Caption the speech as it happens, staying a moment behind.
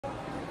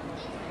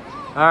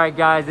All right,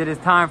 guys, it is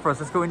time for us.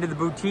 Let's go into the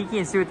Boutiki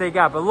and see what they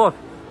got. But look.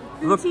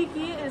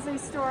 Boutiki is a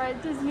store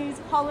at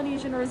Disney's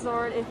Polynesian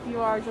Resort if you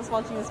are just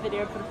watching this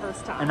video for the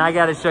first time. And I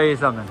got to show you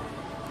something.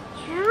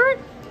 You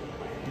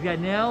got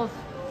nails.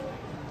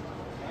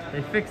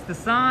 They fixed the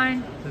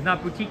sign. It's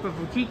not boutique, but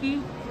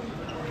Boutiki.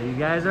 You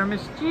guys are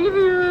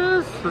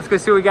mischievous. Let's go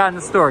see what we got in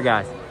the store,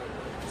 guys.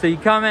 So you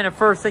come in and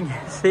first thing you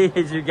see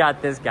is you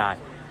got this guy.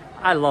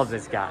 I love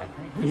this guy.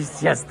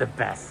 He's just the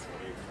best.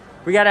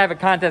 We got to have a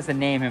contest and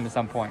name him at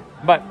some point.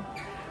 But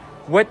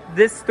what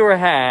this store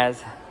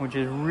has, which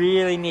is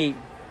really neat,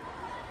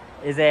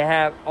 is they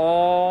have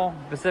all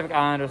Pacific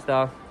Islander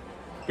stuff.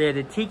 They have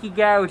the tiki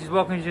guy, which is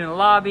welcoming you in the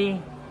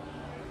lobby.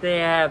 They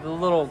have the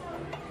little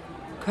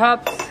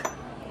cups,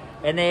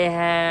 and they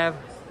have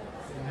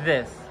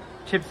this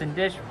chips and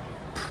dish.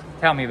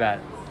 Tell me about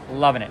it.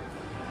 Loving it.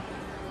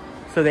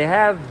 So they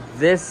have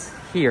this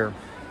here.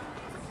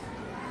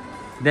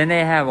 Then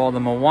they have all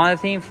the Moana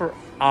theme for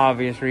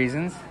obvious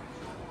reasons.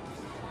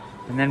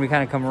 And then we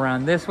kind of come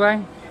around this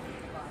way.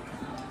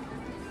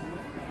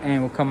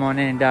 And we'll come on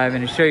in and dive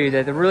in and show you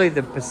that really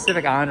the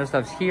Pacific Islander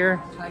stuff's here.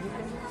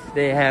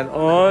 They have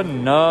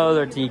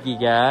another tiki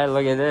guy.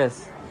 Look at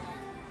this.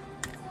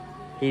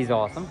 He's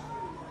awesome.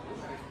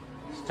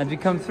 As we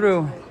come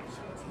through,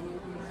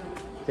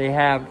 they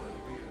have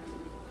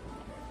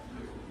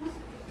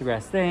the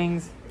grass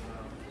things.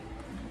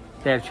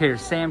 They have Trader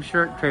Sam's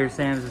shirt. Trader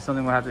Sam's is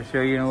something we'll have to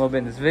show you in a little bit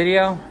in this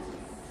video.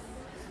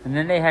 And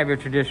then they have your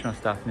traditional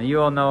stuff. Now you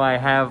all know I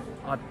have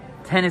a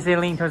tendency to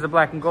lean towards the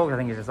black and gold. I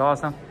think it's just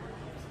awesome.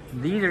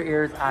 These are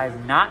ears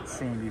I've not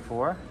seen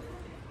before.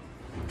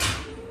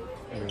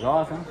 It is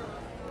awesome.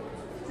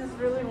 Just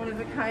really one of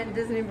a kind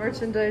Disney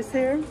merchandise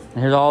here. And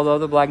here's all the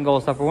other black and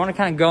gold stuff. We want to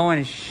kind of go in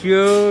and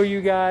show you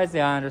guys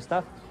the Islander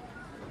stuff.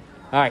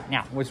 All right,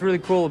 now what's really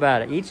cool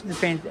about it? Each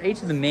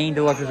of the main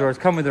deluxe resorts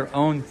come with their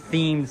own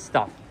themed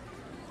stuff.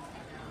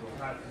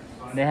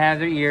 They have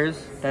their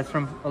ears. That's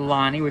from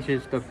Alani, which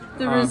is the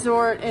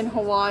resort in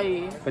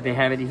Hawaii. But they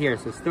have it here,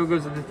 so it still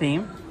goes with the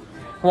theme.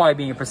 Hawaii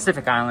being a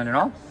Pacific island and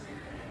all.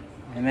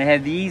 And they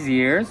have these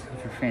ears,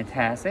 which are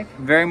fantastic.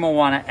 Very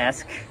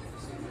Moana-esque.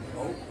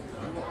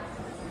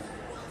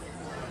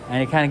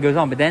 And it kind of goes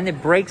on. But then it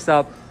breaks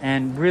up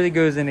and really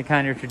goes into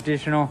kind of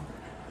traditional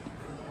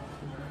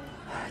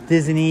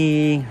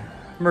Disney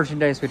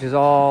merchandise, which is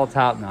all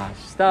top-notch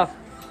stuff,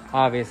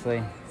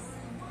 obviously.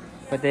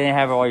 But they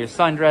have all your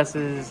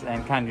sundresses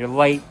and kind of your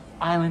light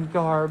island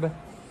garb.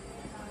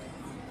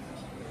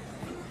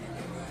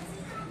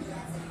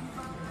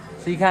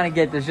 So you kind of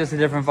get, there's just a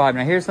different vibe.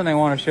 Now here's something I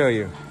want to show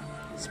you.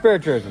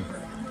 Spirit tourism.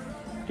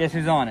 Guess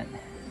who's on it?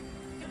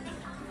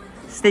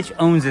 Stitch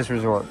owns this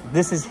resort.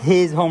 This is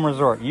his home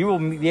resort. You will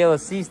be able to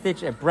see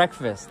Stitch at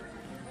breakfast.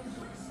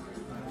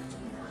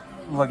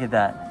 Look at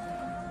that.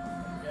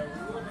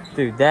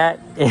 Dude, that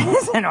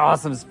is an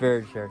awesome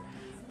Spirit shirt.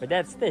 But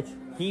that's Stitch.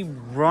 He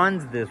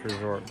runs this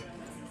resort.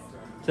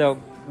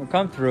 So we'll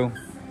come through.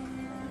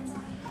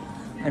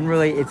 And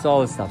really, it's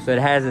all this stuff. So it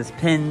has its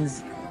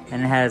pins.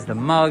 And it has the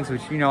mugs,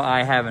 which you know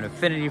I have an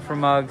affinity for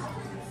mugs.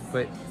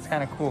 But it's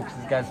kind of cool because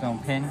it's got its own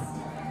pin.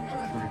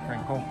 It's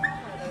pretty cool.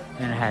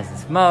 And it has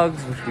this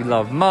mugs, which we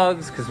love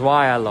mugs. Because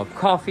why? I love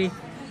coffee.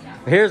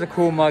 But here's a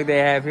cool mug they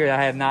have here that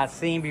I have not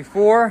seen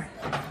before.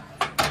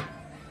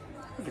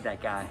 Look at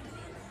that guy.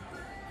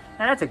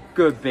 Now that's a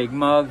good big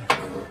mug,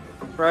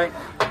 right?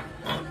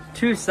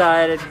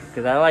 Two-sided,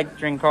 because I like to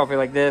drink coffee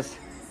like this.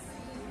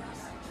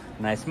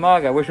 Nice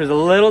mug. I wish it was a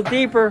little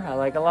deeper. I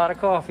like a lot of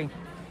coffee.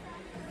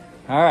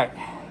 All right.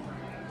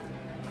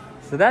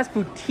 So that's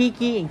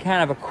Boutiki in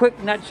kind of a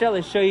quick nutshell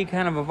to show you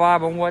kind of a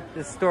vibe on what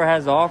this store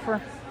has to offer.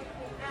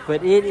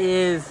 But it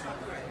is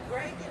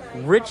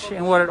rich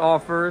in what it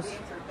offers.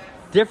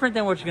 Different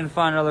than what you can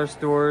find in other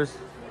stores.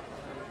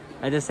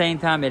 At the same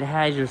time, it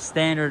has your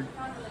standard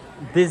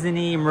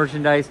Disney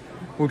merchandise,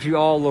 which you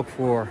all look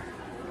for.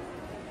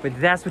 But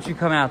that's what you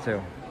come out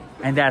to.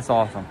 And that's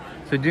awesome.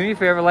 So do me a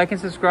favor, like and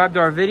subscribe to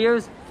our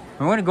videos.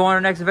 We're going to go on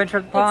our next adventure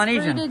at the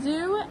Polynesian. It's free to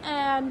do,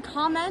 and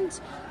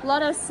comment.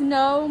 Let us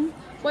know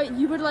what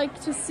you would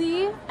like to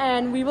see,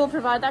 and we will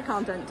provide that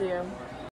content to you.